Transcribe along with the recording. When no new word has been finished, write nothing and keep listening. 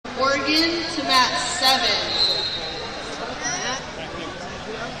7.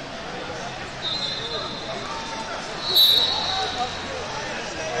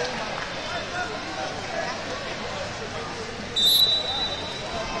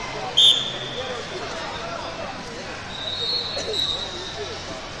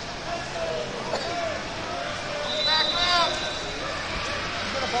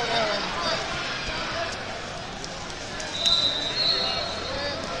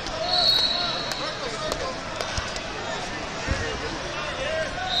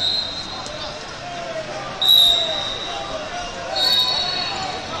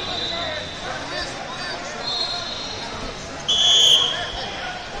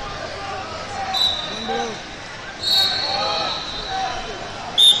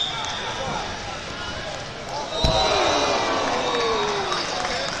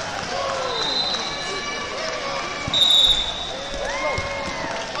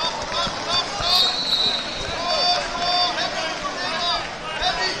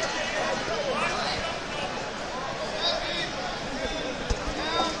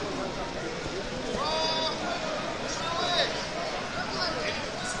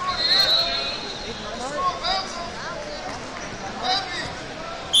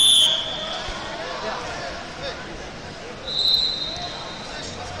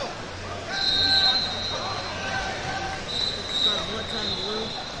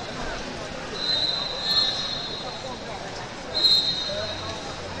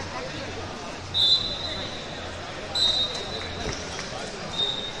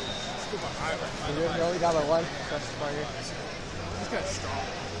 You only got one. That's fire. He's got strong.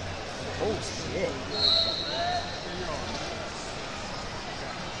 Oh shit.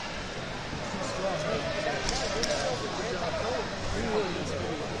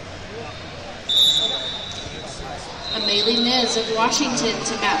 Amelie Niz of Washington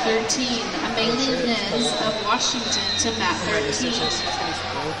to mat 13. Amelie Niz of Washington to mat 13.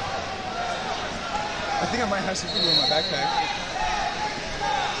 I think I might have some video in my backpack.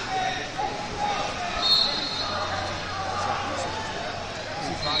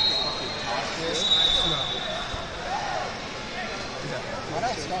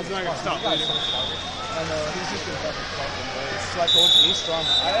 He's not gonna stop bleeding. I know, he's just gonna fucking fucking waste. It's like, he's strong.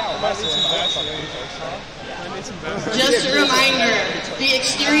 Just a reminder, the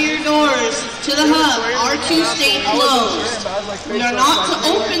exterior doors to the hub are to stay closed. We are not to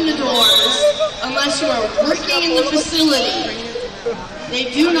open the doors unless you are working in the facility. They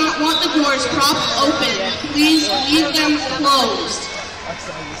do not want the doors propped open. Please leave them closed.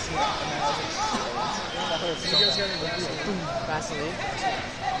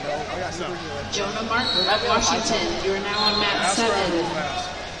 Jonah Martin of Washington, you are now on mat 7.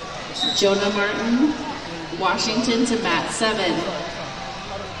 Jonah Martin, Washington to mat 7.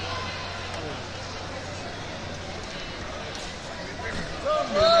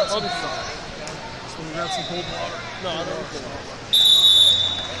 I'll be fine. So we got some cold water. No, I don't.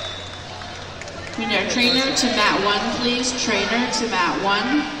 We need our trainer to mat 1, please. Trainer to mat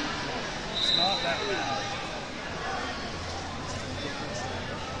 1. It's not that bad.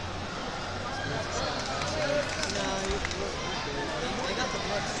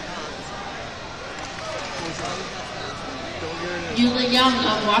 Eula Young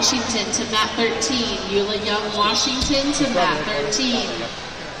of Washington to mat 13. Eula Young, Washington to mat 13.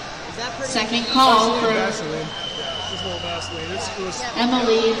 Second call for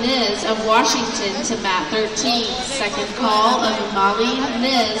Emily Niz of Washington to mat 13. Second call of Emily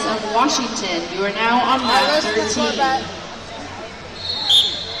Niz of Washington. You are now on mat 13.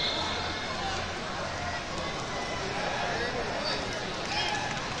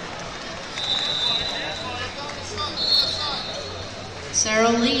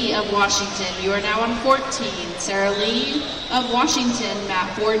 Sarah Lee of Washington, you are now on 14. Sarah Lee of Washington,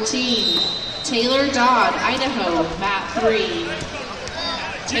 mat 14. Taylor Dodd, Idaho, mat 3.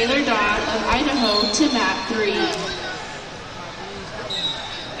 Taylor Dodd of Idaho to mat 3.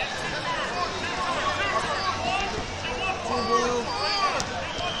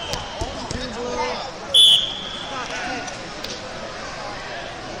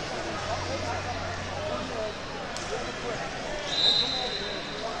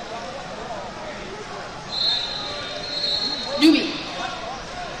 Newbie.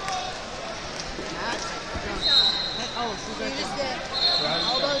 Oh, she's right there.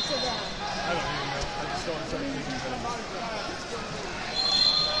 Elbow to them. I don't even know. I just don't start thinking about it.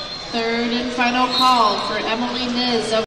 Third and final call for Emily Niz of